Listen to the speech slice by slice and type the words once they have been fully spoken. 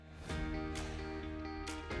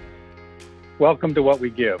Welcome to What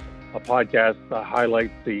We Give, a podcast that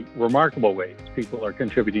highlights the remarkable ways people are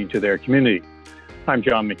contributing to their community. I'm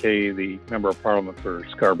John McKay, the Member of Parliament for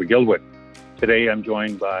Scarborough-Guildwood. Today I'm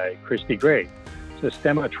joined by Christie Gray,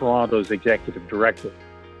 Sistema Toronto's Executive Director.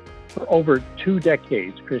 For over 2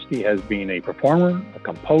 decades, Christie has been a performer, a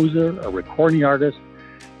composer, a recording artist,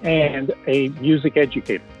 and a music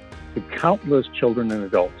educator to countless children and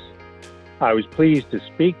adults. I was pleased to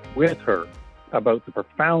speak with her about the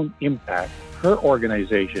profound impact her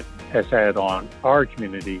organization has had on our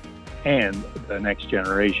community and the next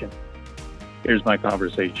generation. Here's my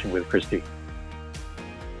conversation with Christie.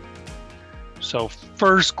 So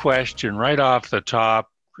first question right off the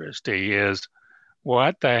top, Christie, is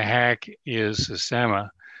what the heck is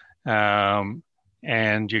Sistema?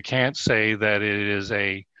 And you can't say that it is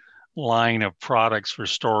a line of products for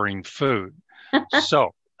storing food.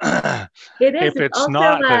 So it is. If it's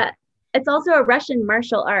not it's also a Russian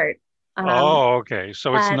martial art. Okay.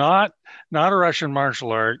 So it's not a Russian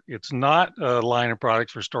martial art. It's not a line of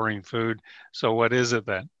products for storing food. So what is it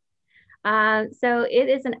then? So it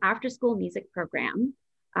is an after-school music program,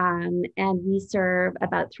 and we serve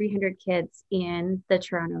about 300 kids in the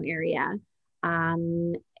Toronto area,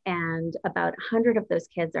 and about 100 of those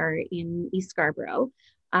kids are in East Scarborough.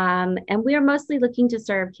 And we are mostly looking to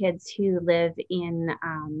serve kids who live in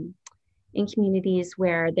communities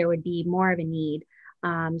where there would be more of a need.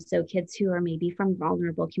 So kids who are maybe from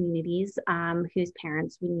vulnerable communities, whose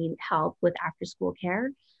parents would need help with after-school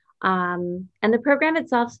care. And the program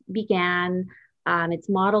itself began, it's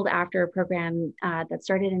modeled after a program that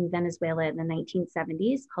started in Venezuela in the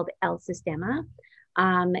 1970s called El Sistema.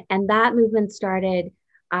 And that movement started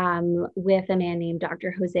with a man named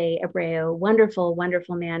Dr. Jose Abreu, wonderful,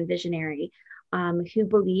 wonderful man, visionary, who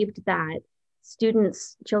believed that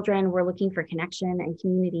children were looking for connection and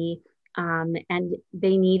community, and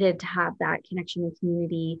they needed to have that connection and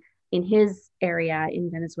community in his area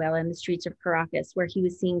in Venezuela, in the streets of Caracas, where he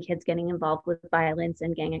was seeing kids getting involved with violence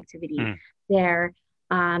and gang activity there.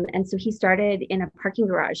 And so he started in a parking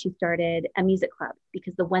garage. He started a music club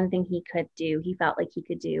because the one thing he felt like he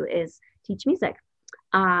could do is teach music.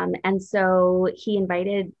 And so he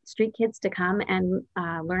invited street kids to come and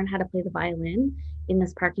learn how to play the violin in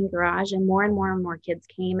this parking garage, and more and more kids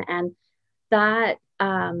came. And that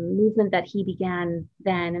movement that he began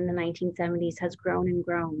then in the 1970s has grown and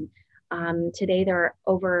grown. Today, there are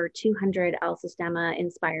over 200 El Sistema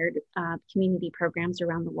inspired community programs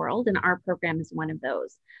around the world, and our program is one of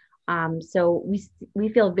those. So we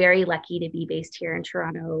feel very lucky to be based here in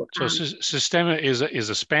Toronto. So Sistema is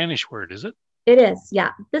a Spanish word, is it? It is,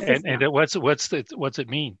 yeah. And what's it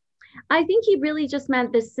mean? I think he really just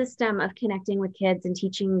meant this system of connecting with kids and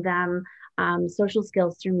teaching them social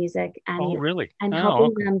skills through music, and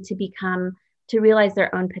helping them to realize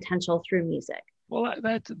their own potential through music. Well,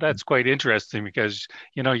 that's quite interesting because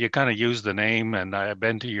you kind of use the name, and I've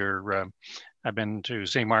been to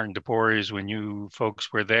St. Martin de Porres when you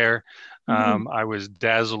folks were there. I was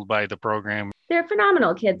dazzled by the program. They're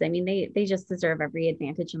phenomenal kids. I mean, they just deserve every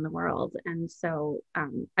advantage in the world. And so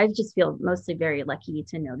I just feel mostly very lucky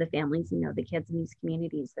to know the families and know the kids in these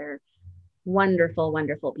communities. They're wonderful,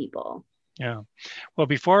 wonderful people. Yeah. Well,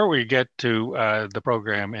 before we get to the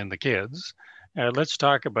program and the kids, let's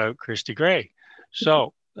talk about Christie Gray.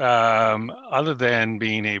 So other than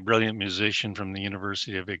being a brilliant musician from the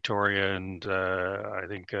University of Victoria and I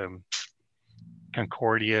think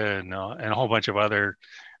Concordia and a whole bunch of other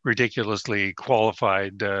ridiculously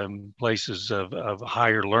qualified places of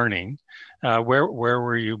higher learning, where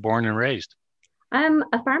were you born and raised? I'm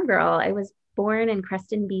a farm girl. I was born in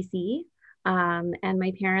Creston, BC. And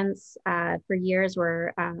my parents for years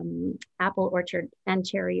were apple orchard and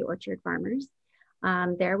cherry orchard farmers.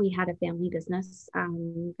 There we had a family business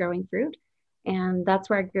growing fruit, and that's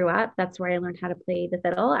where I grew up. That's where I learned how to play the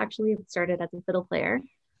fiddle. Actually, it started as a fiddle player.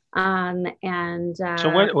 So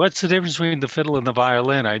what's the difference between the fiddle and the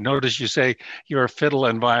violin? I noticed you say you're a fiddle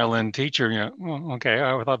and violin teacher. Okay,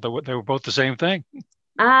 I thought they were both the same thing.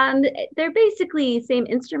 They're basically same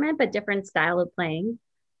instrument, but different style of playing.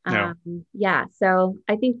 Yeah. So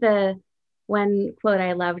I think the one quote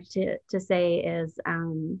I love to say is,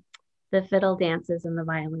 the fiddle dances and the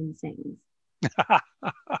violin sings.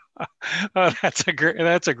 Oh, that's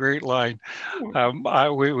a great line. Yeah.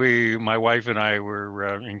 My wife and I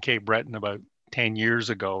were in Cape Breton about 10 years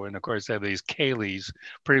ago, and of course they have these ceilidhs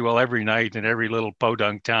pretty well every night in every little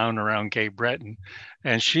podunk town around Cape Breton,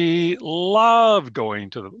 and she loved going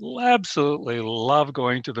to them, absolutely loved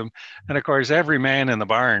going to them. And of course every man in the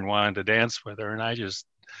barn wanted to dance with her, and I just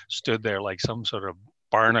stood there like some sort of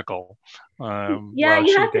barnacle. Yeah, While you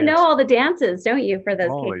she have to know danced. all the dances, don't you, for those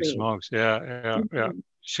Holy Kaylees? smokes! Yeah. Mhm.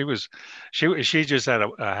 She just had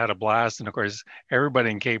a blast, and of course,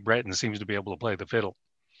 everybody in Cape Breton seems to be able to play the fiddle.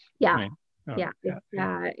 I Yeah, mean, yeah,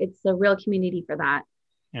 yeah, it's a real community for that.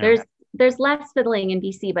 yeah, There's less fiddling in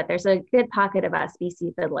BC, but there's a good pocket of us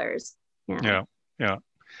BC fiddlers. Yeah. yeah, yeah.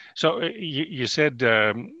 So you said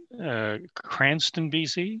Cranston,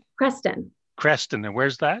 BC, Creston. Creston, and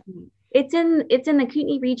where's that? It's in the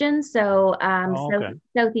Kootenay region, so Oh, okay.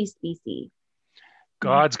 southeast BC.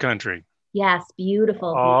 God's country. Yes, beautiful,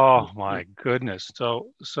 Oh beautiful. my goodness.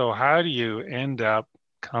 So how do you end up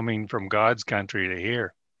coming from God's country to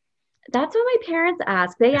here? That's what my parents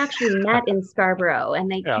asked. They actually met in Scarborough, and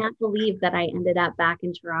they Yeah. can't believe that I ended up back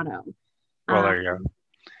in Toronto. Well, Um, there you go.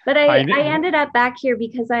 but I I kn- ended up back here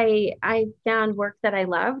because I found work that I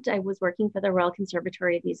loved. I was working for the Royal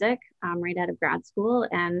Conservatory of Music right out of grad school,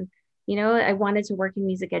 and I wanted to work in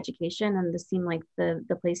music education, and this seemed like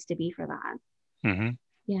the place to be for that. Mhm.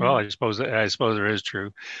 Yeah. Well, I suppose it is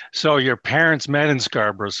true. So your parents met in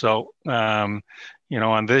Scarborough. So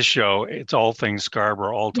on this show, it's all things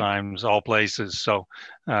Scarborough, all times, all places. So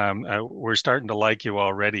we're starting to like you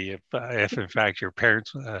already. If in fact your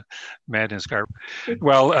parents met in Scarborough.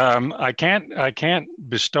 Well, I can't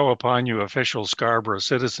bestow upon you official Scarborough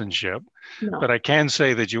citizenship, No. but I can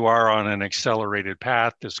say that you are on an accelerated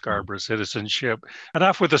path to Scarborough citizenship.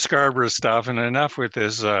 Enough with the Scarborough stuff, and enough with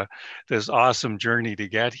this awesome journey to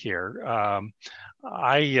get here.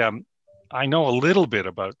 I know a little bit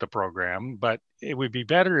about the program, but it would be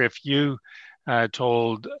better if you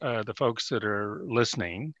told the folks that are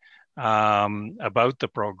listening about the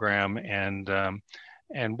program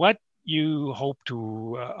and what you hope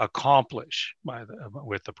to accomplish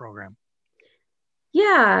with the program.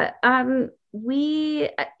 Yeah, we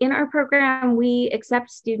in our program we accept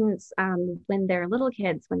students when they're little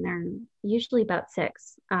kids, when they're usually about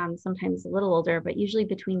 6, sometimes a little older, but usually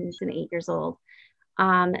between 6 and 8 years old.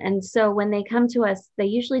 And so when they come to us, they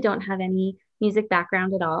usually don't have any music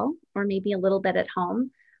background at all, or maybe a little bit at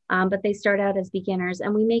home, but they start out as beginners,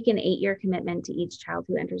 and we make an 8-year commitment to each child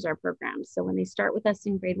who enters our program. So when they start with us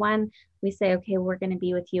in grade 1, we say, okay, we're going to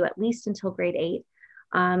be with you at least until grade 8.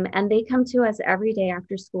 And they come to us every day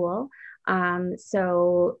after school.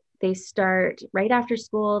 So they start right after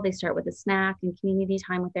school, they start with a snack and community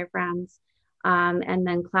time with their friends. And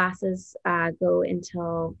then classes go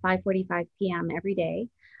until 5:45 p.m. every day.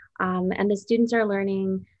 And the students are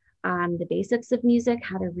learning the basics of music,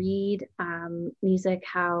 how to read music,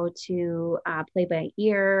 how to play by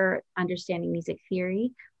ear, understanding music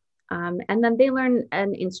theory. And then they learn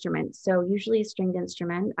an instrument. So usually a stringed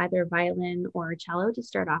instrument, either violin or cello to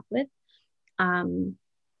start off with.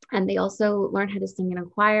 And they also learn how to sing in a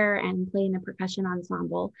choir and play in a percussion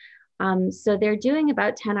ensemble. So they're doing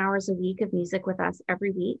about 10 hours a week of music with us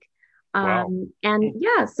every week. Wow. And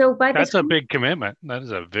yeah, so by the That's a time big commitment. That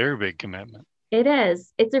is a very big commitment. it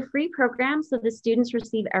is, it's a free program. So the students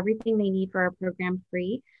receive everything they need for our program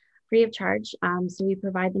free of charge. So we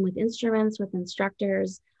provide them with instruments, with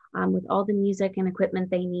instructors, with all the music and equipment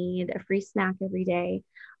they need, a free snack every day.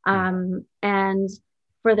 And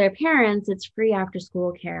for their parents, it's free after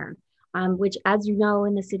school care, which, as you know,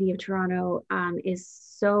 in the city of Toronto is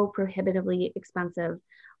so prohibitively expensive.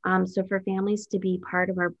 So for families to be part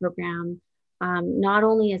of our program, not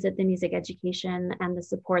only is it the music education and the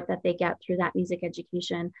support that they get through that music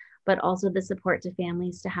education, but also the support to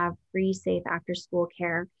families to have free, safe after school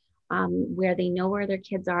care where they know where their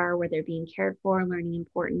kids are, where they're being cared for, learning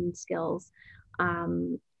important skills.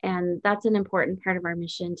 And that's an important part of our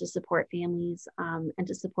mission, to support families and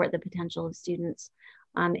to support the potential of students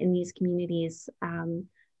in these communities.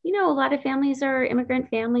 A lot of families are immigrant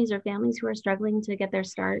families, or families who are struggling to get their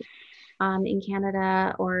start in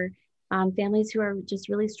Canada, or families who are just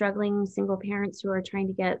really struggling, single parents who are trying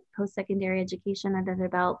to get post-secondary education under their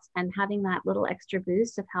belts, and having that little extra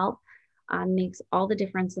boost of help makes all the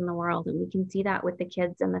difference in the world. And we can see that with the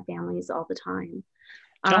kids and the families all the time.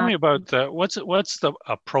 Tell me about what's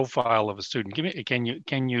a profile of a student?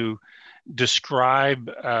 Can you describe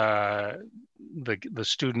the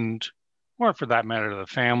student, or for that matter, the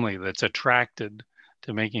family that's attracted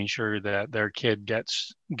to making sure that their kid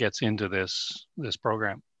gets into this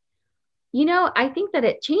program? I think that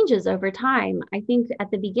it changes over time. I think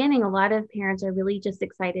at the beginning, a lot of parents are really just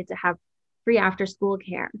excited to have free after school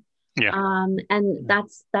care. Yeah. And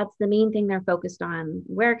that's the main thing they're focused on.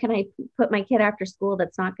 Where can I put my kid after school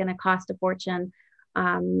that's not going to cost a fortune?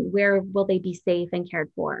 Where will they be safe and cared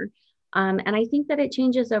for? And I think that it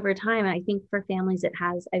changes over time. I think for families it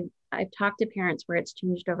has. I've talked to parents where it's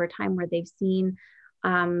changed over time, where they've seen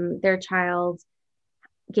their child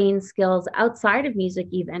gained skills outside of music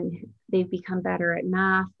even. They've become better at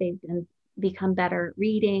math, become better at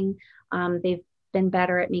reading, they've been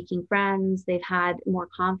better at making friends, they've had more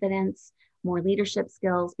confidence, more leadership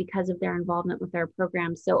skills because of their involvement with our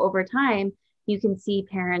programs. So over time, you can see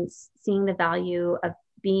parents seeing the value of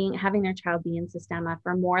having their child be in Sistema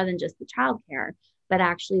for more than just the childcare, but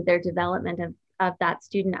actually their development of that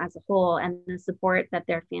student as a whole and the support that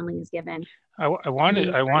their family is given. I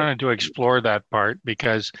wanted to explore that part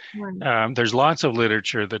because there's lots of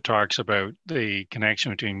literature that talks about the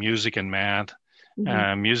connection between music and math,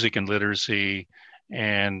 music and literacy,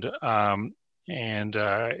 and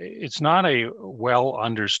it's not a well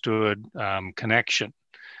understood connection.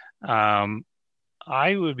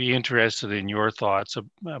 I would be interested in your thoughts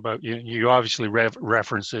about, you obviously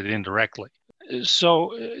reference it indirectly.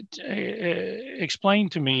 So explain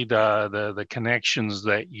to me the connections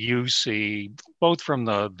that you see, both from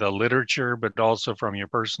the literature, but also from your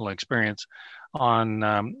personal experience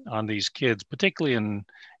on these kids, particularly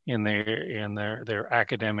in their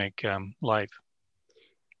academic life.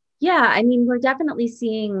 Yeah, I mean, we're definitely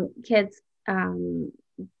seeing kids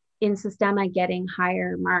in Sistema getting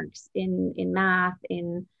higher marks in math,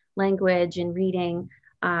 in language, in reading.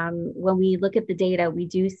 When we look at the data, we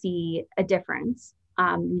do see a difference.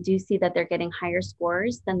 We do see that they're getting higher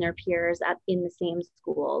scores than their peers in the same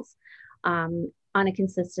schools on a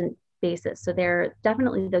consistent basis. So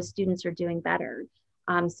those students are doing better.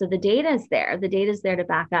 So the data is there. The data is there to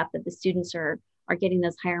back up that the students are getting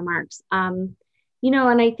those higher marks. And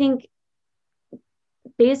I think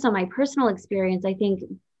based on my personal experience, I think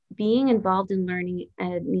being involved in learning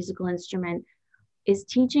a musical instrument is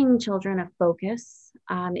teaching children a focus.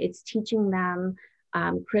 It's teaching them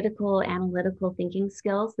critical, analytical thinking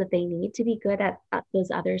skills that they need to be good at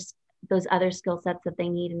those other skill sets that they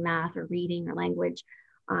need in math or reading or language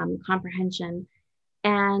comprehension.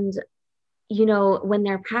 And when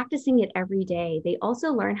they're practicing it every day, they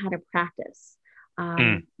also learn how to practice.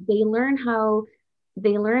 They learn how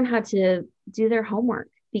to do their homework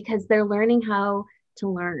because they're learning how to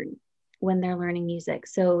learn when they're learning music.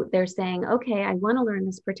 So they're saying, okay, I want to learn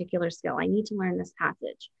this particular skill. I need to learn this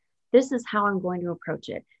passage. This is how I'm going to approach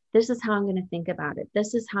it. This is how I'm going to think about it.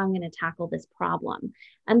 This is how I'm going to tackle this problem.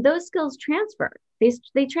 And those skills transfer.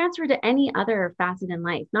 They transfer to any other facet in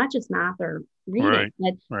life, not just math or reading,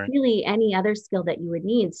 but really any other skill that you would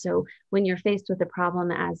need. So when you're faced with a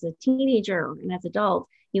problem as a teenager and as an adult,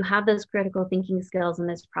 you have those critical thinking skills and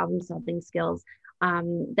those problem solving skills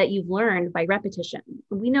that you've learned by repetition.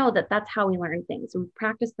 We know that that's how we learn things. We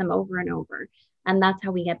practice them over and over, and that's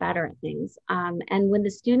how we get better at things. And when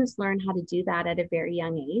the students learn how to do that at a very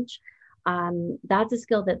young age, that's a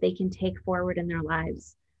skill that they can take forward in their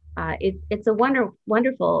lives. It's a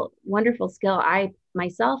wonderful skill. I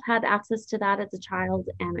myself had access to that as a child,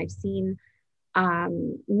 and I've seen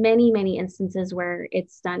many instances where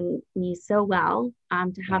it's done me so well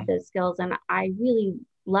to have those skills. And I really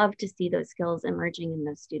love to see those skills emerging in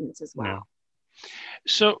those students as well. Yeah.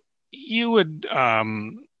 So you would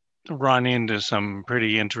run into some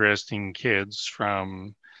pretty interesting kids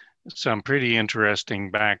from some pretty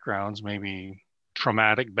interesting backgrounds, maybe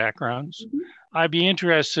traumatic backgrounds. I'd be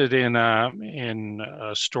interested in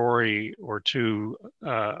a story or two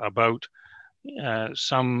about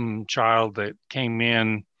some child that came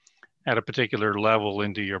in at a particular level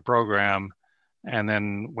into your program and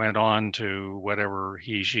then went on to whatever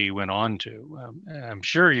she went on to. I'm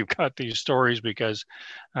sure you've got these stories because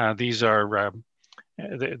this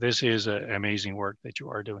is amazing work that you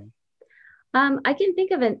are doing. I can think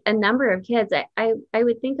of a number of kids. I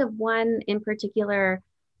would think of one in particular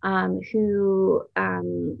who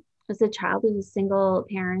was a child who was a single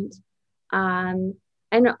parent and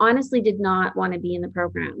honestly did not want to be in the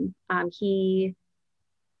program.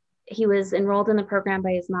 He was enrolled in the program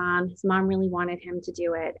by his mom. His mom really wanted him to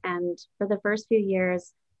do it. And for the first few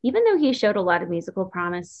years, even though he showed a lot of musical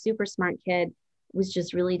promise, super smart kid, was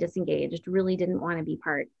just really disengaged, really didn't want to be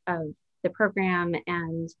part of the program.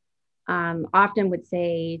 And often would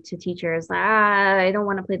say to teachers, I don't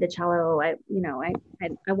want to play the cello. I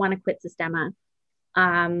want to quit Sistema.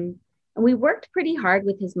 And we worked pretty hard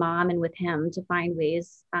with his mom and with him to find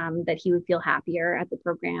ways that he would feel happier at the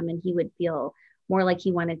program and he would feel more like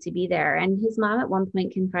he wanted to be there. And his mom at one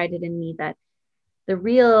point confided in me that the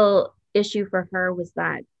real issue for her was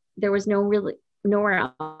that there was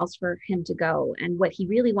nowhere else for him to go. And what he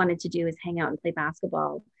really wanted to do is hang out and play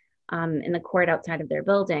basketball in the court outside of their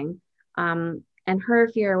building. And her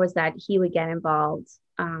fear was that he would get involved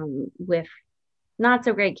with not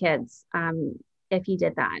so great kids if he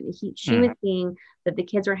did that. She was seeing that the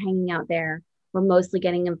kids were hanging out there, were mostly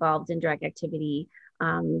getting involved in drug activity,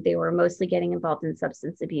 They were mostly getting involved in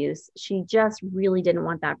substance abuse. She just really didn't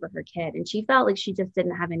want that for her kid. And she felt like she just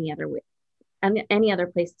didn't have any other way, any other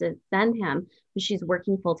place to send him. She's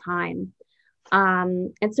working full time.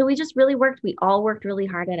 And so we just really we all worked really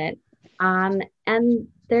hard at it. And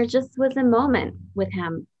there just was a moment with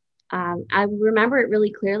him. I remember it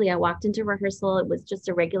really clearly. I walked into rehearsal. It was just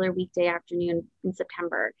a regular weekday afternoon in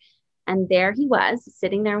September. And there he was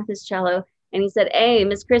sitting there with his cello. And he said, "Hey,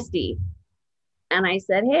 Miss Christie." And I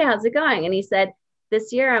said, "Hey, how's it going?" And he said,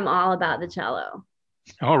 "This year, I'm all about the cello."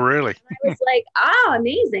 Oh, really? And I was like, "Oh,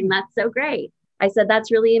 amazing. That's so great." I said,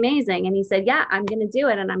 "That's really amazing." And he said, "Yeah, I'm going to do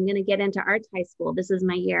it. And I'm going to get into arts high school. This is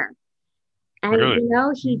my year." And,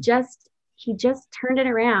 Really? he just turned it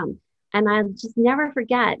around. And I'll just never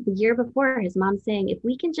forget the year before, his mom saying, "If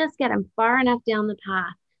we can just get him far enough down the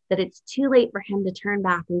path that it's too late for him to turn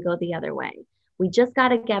back and go the other way. We just got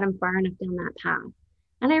to get him far enough down that path."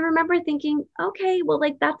 And I remember thinking, okay, well,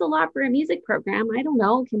 like, that's a lot for a music program. I don't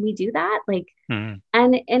know. Can we do that? Like, and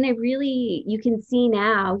it really, you can see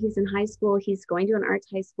now he's in high school. He's going to an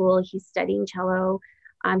arts high school. He's studying cello.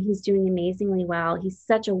 He's doing amazingly well. He's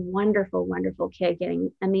such a wonderful, wonderful kid,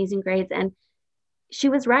 getting amazing grades. And she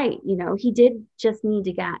was right. He did just need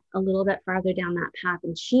to get a little bit farther down that path,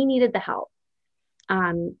 and she needed the help.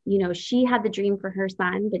 She had the dream for her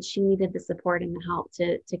son, but she needed the support and the help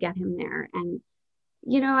to get him there. And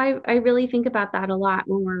I really think about that a lot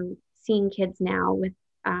when we're seeing kids now with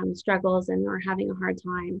struggles and are having a hard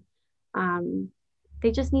time.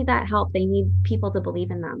 They just need that help. They need people to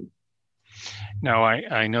believe in them. Now,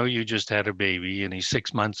 I know you just had a baby and he's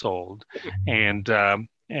 6 months old, and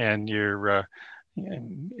you're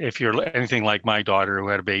if you're anything like my daughter who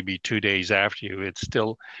had a baby 2 days after you, it's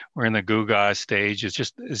still, we're in the Gaga stage. It's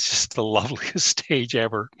just the loveliest stage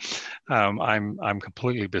ever. I'm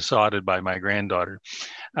completely besotted by my granddaughter.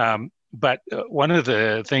 But one of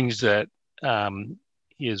the things that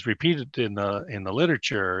is repeated in the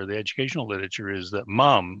literature, the educational literature, is that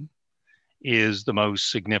mom is the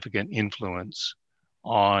most significant influence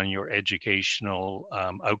on your educational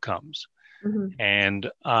outcomes.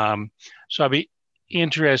 And so I'd be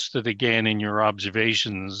interested again in your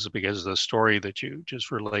observations, because the story that you just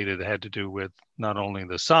related had to do with not only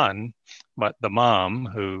the son, but the mom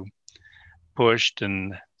who pushed,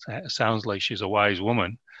 and sounds like she's a wise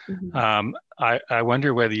woman. I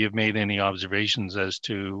wonder whether you've made any observations as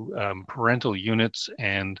to parental units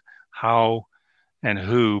and how and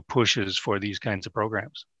who pushes for these kinds of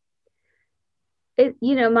programs.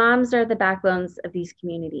 Moms are the backbones of these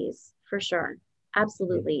communities, for sure.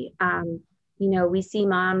 Absolutely. We see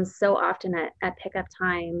moms so often at pickup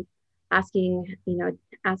time asking their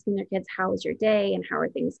kids, "How was your day? And how are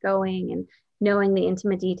things going?" And knowing the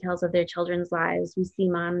intimate details of their children's lives. We see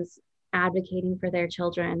moms advocating for their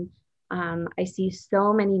children. I see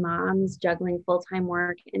so many moms juggling full-time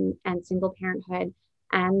work and single parenthood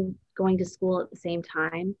and going to school at the same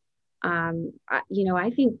time.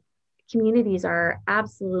 I think communities are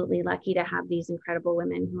absolutely lucky to have these incredible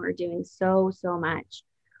women who are doing so much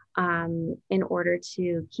in order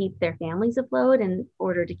to keep their families afloat, in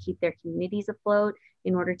order to keep their communities afloat,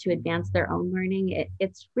 in order to advance their own learning.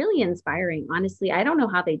 It's really inspiring. Honestly, I don't know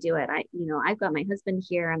how they do it. I've got my husband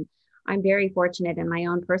here, and I'm very fortunate in my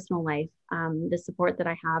own personal life, the support that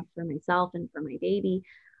I have for myself and for my baby.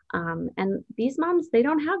 And these moms, they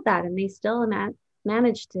don't have that, and they still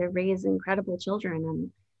manage to raise incredible children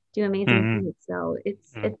and do amazing things. So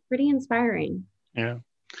it's pretty inspiring. Yeah.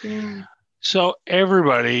 Yeah. So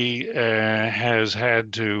everybody has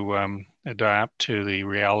had to adapt to the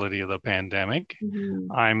reality of the pandemic.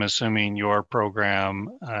 I'm assuming your program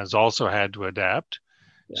has also had to adapt.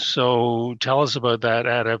 Yeah. So tell us about that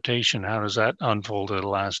adaptation. How does that unfold in the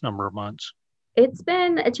last number of months? It's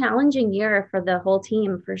been a challenging year for the whole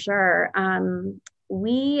team, for sure.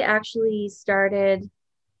 We actually started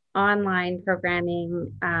online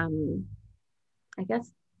programming, I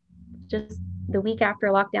guess, just the week after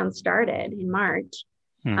lockdown started in March.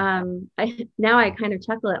 Now I kind of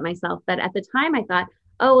chuckle at myself, but at the time I thought,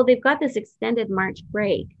 oh, well, they've got this extended March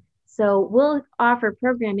break, so we'll offer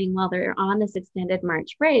programming while they're on this extended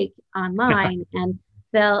March break online, and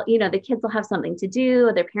they'll, the kids will have something to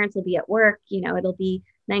do, their parents will be at work, it'll be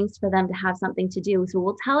nice for them to have something to do. So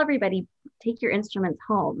we'll tell everybody, take your instruments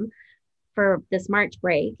home for this March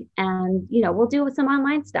break, and, we'll do some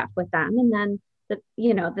online stuff with them. And then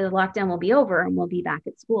the lockdown will be over and we'll be back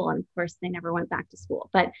at school. And of course they never went back to school,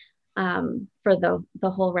 but for the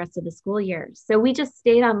whole rest of the school year. So we just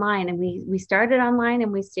stayed online, and we started online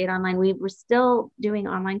and we stayed online. We were still doing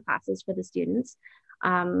online classes for the students.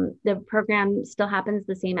 The program still happens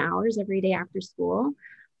the same hours every day after school.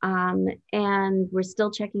 And we're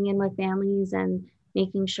still checking in with families and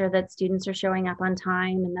making sure that students are showing up on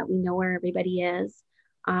time and that we know where everybody is,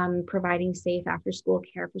 providing safe after school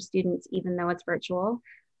care for students, even though it's virtual.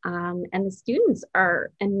 And the students are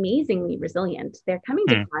amazingly resilient. They're coming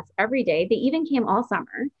to class every day. They even came all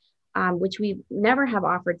summer, which we never have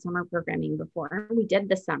offered summer programming before. We did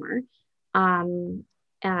this summer,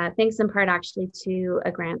 thanks in part actually to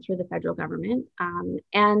a grant through the federal government.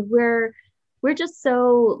 And we're just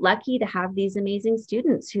so lucky to have these amazing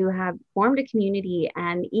students who have formed a community,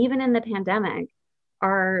 and even in the pandemic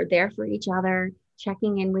are there for each other,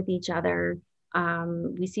 checking in with each other.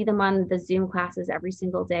 We see them on the Zoom classes every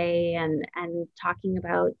single day and talking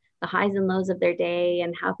about the highs and lows of their day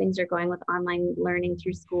and how things are going with online learning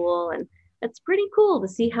through school. And it's pretty cool to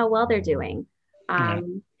see how well they're doing.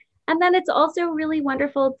 And then it's also really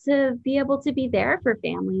wonderful to be able to be there for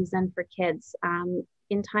families and for kids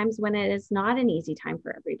in times when it is not an easy time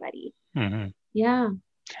for everybody. Yeah.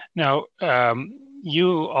 Now,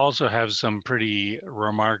 you also have some pretty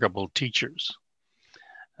remarkable teachers.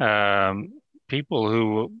 People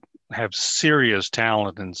who have serious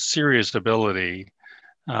talent and serious ability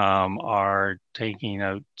are taking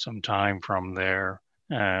out some time from their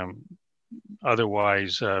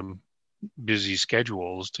otherwise busy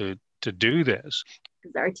schedules to do this.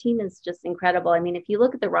 Our team is just incredible. I mean, if you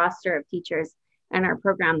look at the roster of teachers and our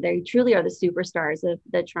program, they truly are the superstars of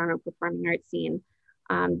the Toronto performing arts scene.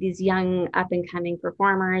 These young up and coming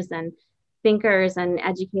performers and thinkers and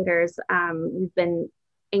educators. We've been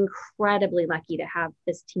incredibly lucky to have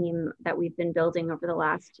this team that we've been building over the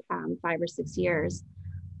last 5 or 6 years.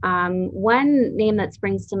 One name that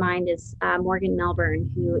springs to mind is Morgan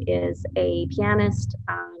Melbourne, who is a pianist,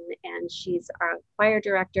 and she's our choir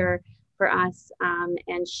director for us.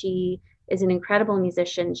 And she is an incredible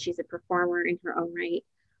musician. She's a performer in her own right.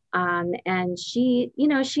 And she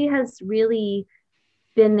has really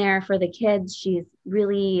been there for the kids. She's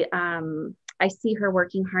really, I see her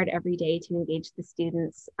working hard every day to engage the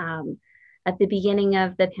students. At the beginning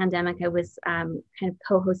of the pandemic, I was kind of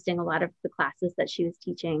co-hosting a lot of the classes that she was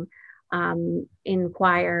teaching in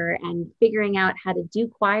choir and figuring out how to do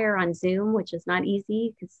choir on Zoom, which is not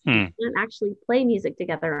easy because you can't actually play music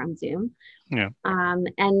together on Zoom. And,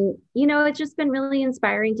 it's just been really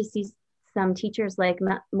inspiring to see some teachers like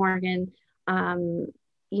Morgan, rising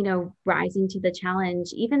to the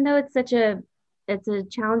challenge, even though it's a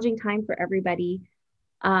challenging time for everybody.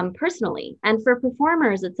 Personally, and for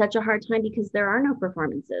performers, it's such a hard time because there are no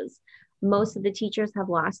performances. Most of the teachers have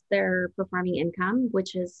lost their performing income,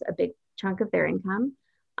 which is a big chunk of their income,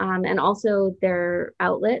 and also their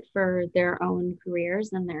outlet for their own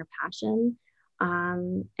careers and their passion.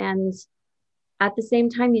 And at the same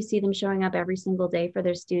time, you see them showing up every single day for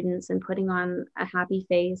their students and putting on a happy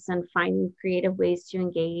face and finding creative ways to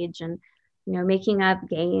engage and, making up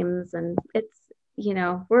games. And it's,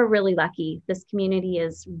 we're really lucky. This community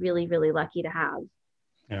is really, really lucky to have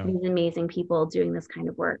these amazing people doing this kind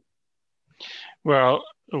of work. Well,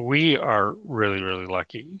 we are really, really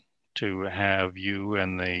lucky to have you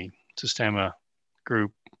and the Sistema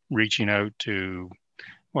group reaching out to,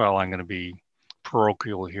 I'm going to be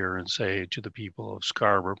parochial here and say to the people of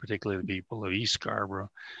Scarborough, particularly the people of East Scarborough,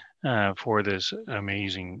 for this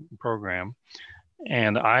amazing program.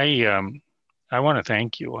 And I want to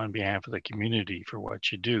thank you on behalf of the community for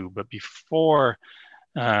what you do. But before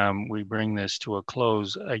we bring this to a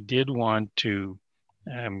close, I did want to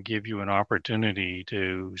give you an opportunity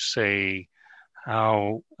to say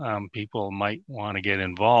how people might want to get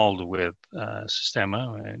involved with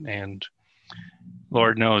Sistema, and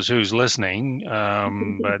Lord knows who's listening,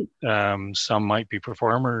 but some might be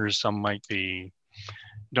performers, some might be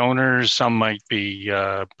donors, some might be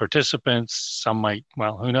participants, some might,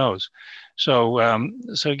 who knows? So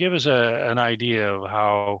give us an idea of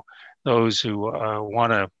how those who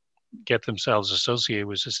want to get themselves associated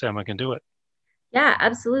with Sistema can do it. Yeah,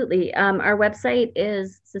 absolutely. Our website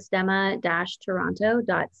is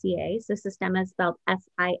sistema-toronto.ca. So Sistema is spelled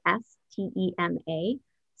S-I-S-T-E-M-A,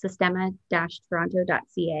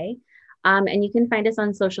 sistema-toronto.ca. And you can find us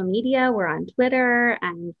on social media. We're on Twitter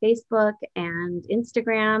and Facebook and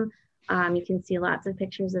Instagram. You can see lots of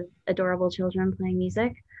pictures of adorable children playing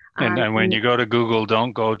music. And when you go to Google,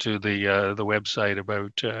 don't go to the website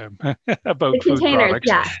about the food containers,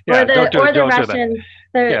 products. Or the Russian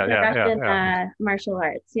martial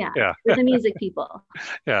arts. For the music people.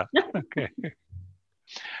 Okay.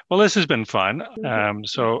 Well, this has been fun.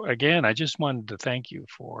 So again, I just wanted to thank you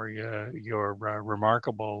for your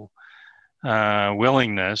remarkable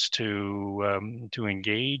willingness to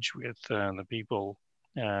engage with the people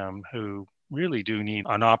who really do need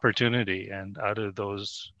an opportunity, and out of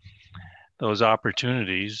those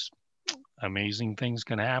opportunities, amazing things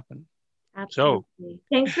can happen. Absolutely. So,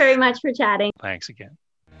 thanks very much for chatting. Thanks again.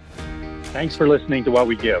 Thanks for listening to What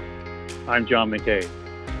We Give. I'm John McKay.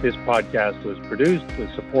 This podcast was produced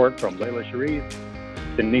with support from Leila Sharif,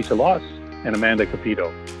 Denise Loss, and Amanda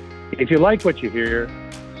Capito. If you like what you hear,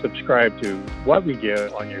 subscribe to What We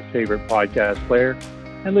Give on your favorite podcast player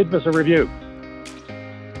and leave us a review.